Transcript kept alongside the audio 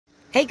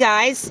Hey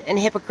guys and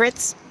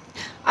hypocrites.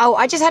 Oh,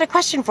 I just had a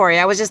question for you.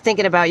 I was just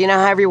thinking about,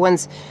 how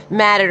everyone's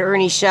mad at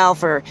Ernie Shell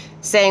for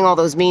saying all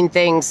those mean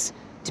things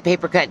to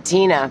Papercut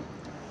Tina.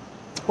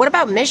 What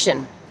about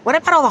Mission? What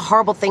about all the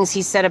horrible things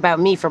he said about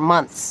me for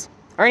months?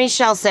 Ernie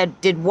Shell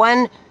did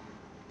one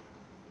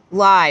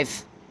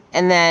live,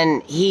 and then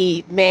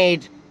he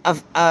made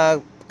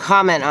a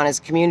comment on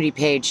his community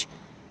page.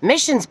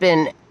 Mission's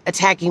been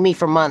attacking me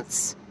for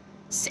months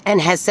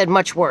and has said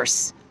much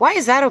worse. Why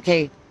is that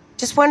okay?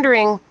 Just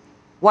wondering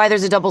why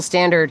there's a double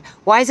standard.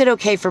 Why is it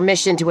okay for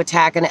Mission to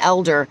attack an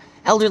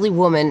elderly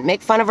woman,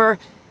 make fun of her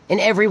in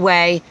every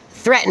way,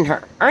 threaten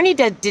her? Ernie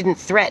didn't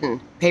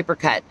threaten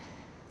Papercut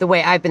the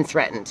way I've been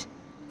threatened,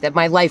 that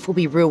my life will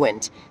be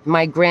ruined,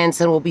 my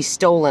grandson will be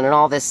stolen, and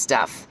all this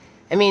stuff.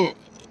 I mean,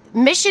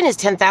 Mission is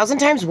 10,000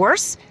 times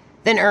worse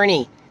than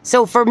Ernie.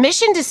 So for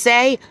Mission to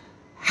say,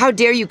 how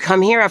dare you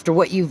come here after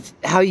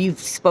how you've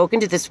spoken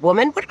to this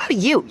woman? What about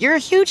you? You're a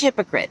huge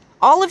hypocrite.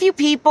 All of you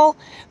people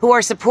who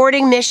are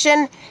supporting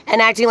Mission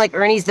and acting like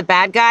Ernie's the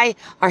bad guy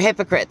are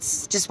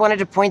hypocrites. Just wanted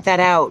to point that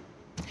out.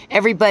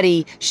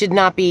 Everybody should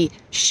not be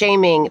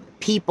shaming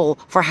people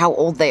for how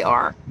old they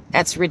are.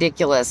 That's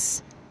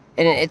ridiculous.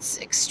 And it's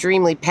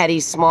extremely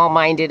petty,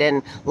 small-minded,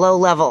 and low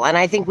level. And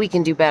I think we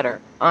can do better.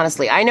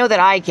 Honestly, I know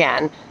that I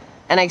can.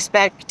 And I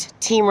expect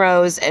Team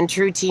Rose and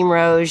True Team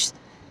Rose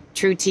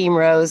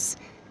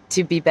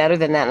to be better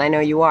than that, and I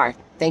know you are.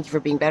 Thank you for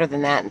being better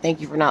than that, and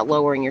thank you for not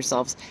lowering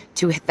yourselves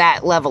to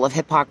that level of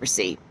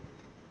hypocrisy.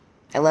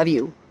 I love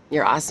you.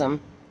 You're awesome.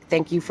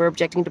 Thank you for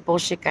objecting to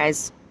bullshit,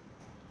 guys.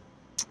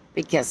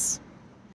 Big kiss.